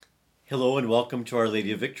Hello and welcome to Our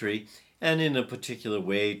Lady of Victory, and in a particular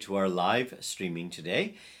way to our live streaming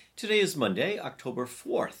today. Today is Monday, October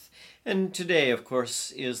 4th, and today, of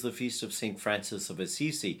course, is the feast of St. Francis of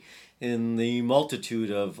Assisi. In the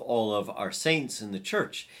multitude of all of our saints in the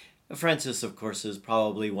church, Francis, of course, is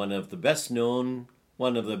probably one of the best known,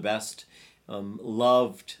 one of the best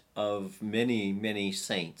loved of many, many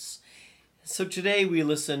saints. So today we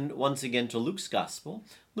listen once again to Luke's Gospel,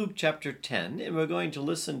 Luke chapter 10, and we're going to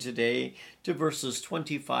listen today to verses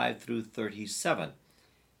 25 through 37.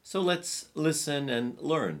 So let's listen and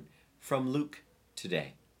learn from Luke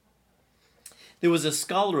today. There was a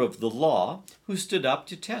scholar of the law who stood up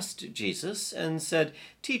to test Jesus and said,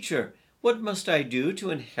 "Teacher, what must I do to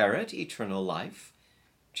inherit eternal life?"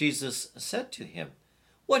 Jesus said to him,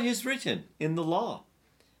 "What is written in the law?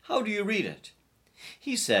 How do you read it?"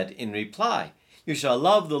 He said in reply, "You shall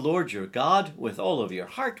love the Lord your God with all of your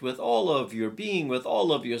heart, with all of your being, with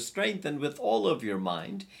all of your strength, and with all of your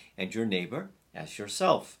mind, and your neighbor as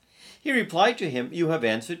yourself." He replied to him, "You have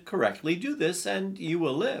answered correctly. Do this, and you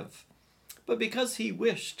will live." But because he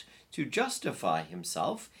wished to justify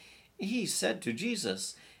himself, he said to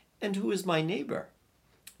Jesus, "And who is my neighbor?"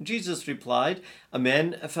 Jesus replied, "A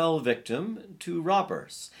man fell victim to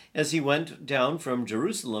robbers as he went down from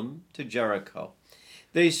Jerusalem to Jericho.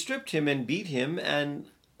 They stripped him and beat him and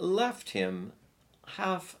left him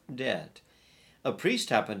half dead. A priest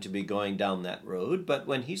happened to be going down that road, but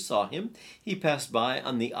when he saw him, he passed by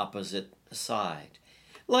on the opposite side.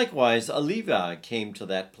 Likewise, a Levi came to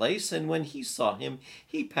that place, and when he saw him,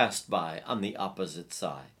 he passed by on the opposite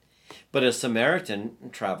side. But a Samaritan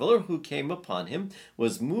traveler who came upon him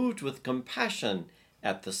was moved with compassion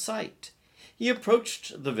at the sight. He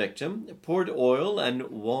approached the victim, poured oil and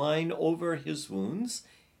wine over his wounds,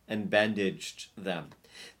 and bandaged them.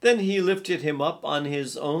 Then he lifted him up on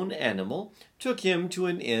his own animal, took him to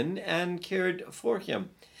an inn, and cared for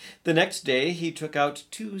him. The next day he took out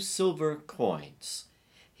 2 silver coins.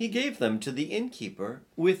 He gave them to the innkeeper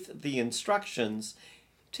with the instructions,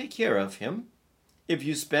 "Take care of him. If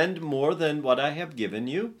you spend more than what I have given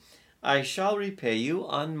you, I shall repay you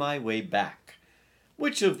on my way back."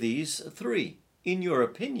 Which of these 3, in your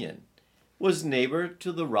opinion, was neighbor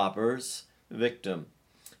to the robber's victim?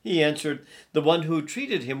 He answered, "The one who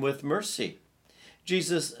treated him with mercy."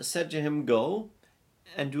 Jesus said to him, "Go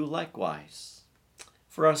and do likewise."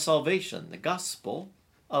 For our salvation, the gospel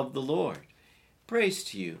of the Lord. Praise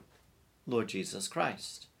to you, Lord Jesus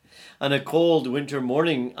Christ. On a cold winter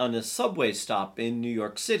morning on a subway stop in New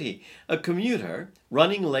York City, a commuter,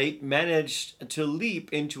 running late, managed to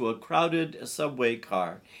leap into a crowded subway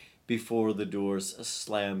car before the doors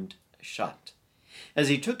slammed shut. As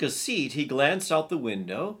he took a seat, he glanced out the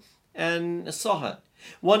window and saw it.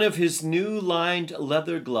 One of his new lined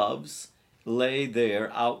leather gloves lay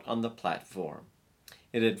there out on the platform.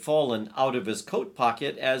 It had fallen out of his coat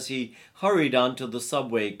pocket as he hurried onto the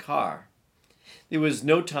subway car. There was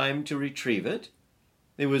no time to retrieve it.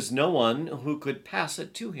 There was no one who could pass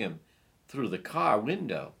it to him through the car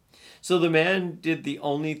window. So the man did the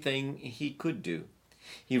only thing he could do.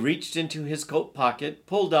 He reached into his coat pocket,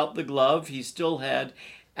 pulled out the glove he still had,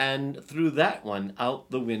 and threw that one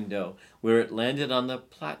out the window, where it landed on the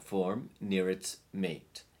platform near its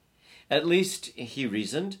mate. At least, he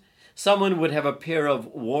reasoned, someone would have a pair of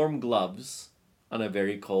warm gloves on a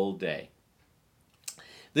very cold day.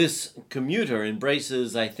 This commuter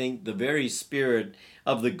embraces, I think, the very spirit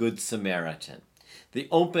of the Good Samaritan, the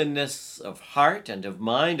openness of heart and of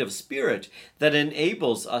mind, of spirit that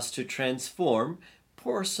enables us to transform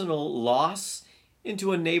personal loss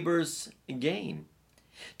into a neighbor's gain,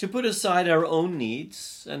 to put aside our own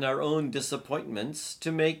needs and our own disappointments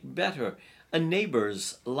to make better a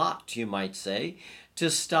neighbor's lot, you might say, to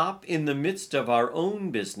stop in the midst of our own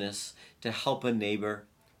business to help a neighbor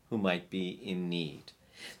who might be in need.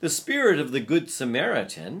 The spirit of the Good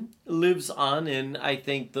Samaritan lives on in, I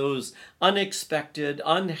think, those unexpected,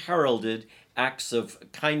 unheralded acts of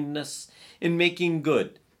kindness, in making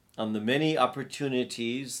good on the many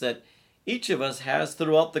opportunities that each of us has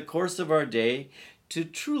throughout the course of our day to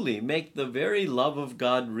truly make the very love of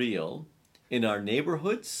God real in our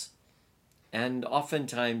neighborhoods and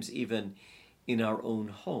oftentimes even in our own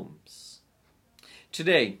homes.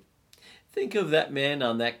 Today, think of that man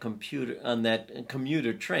on that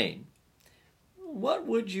commuter train. What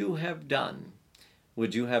would you have done?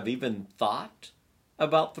 Would you have even thought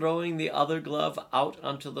about throwing the other glove out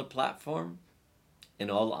onto the platform? In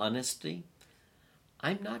all honesty,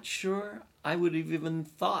 I'm not sure I would have even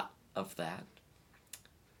thought of that.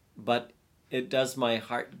 But it does my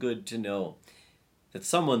heart good to know that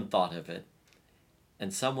someone thought of it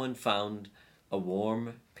and someone found a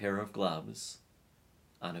warm pair of gloves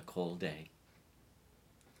on a cold day.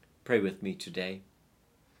 Pray with me today.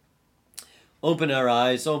 Open our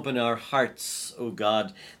eyes, open our hearts, O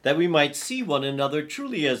God, that we might see one another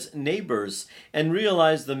truly as neighbors and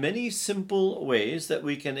realize the many simple ways that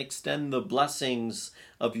we can extend the blessings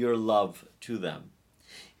of your love to them.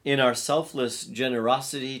 In our selfless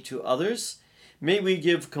generosity to others, may we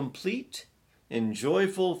give complete and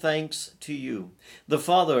joyful thanks to you, the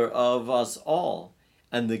Father of us all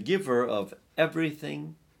and the giver of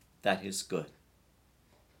everything that is good.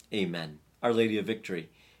 Amen. Our Lady of Victory,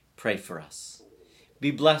 pray for us.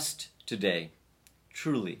 Be blessed today.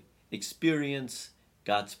 Truly experience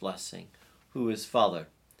God's blessing, who is Father,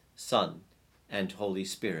 Son, and Holy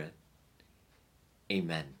Spirit.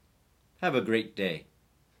 Amen. Have a great day.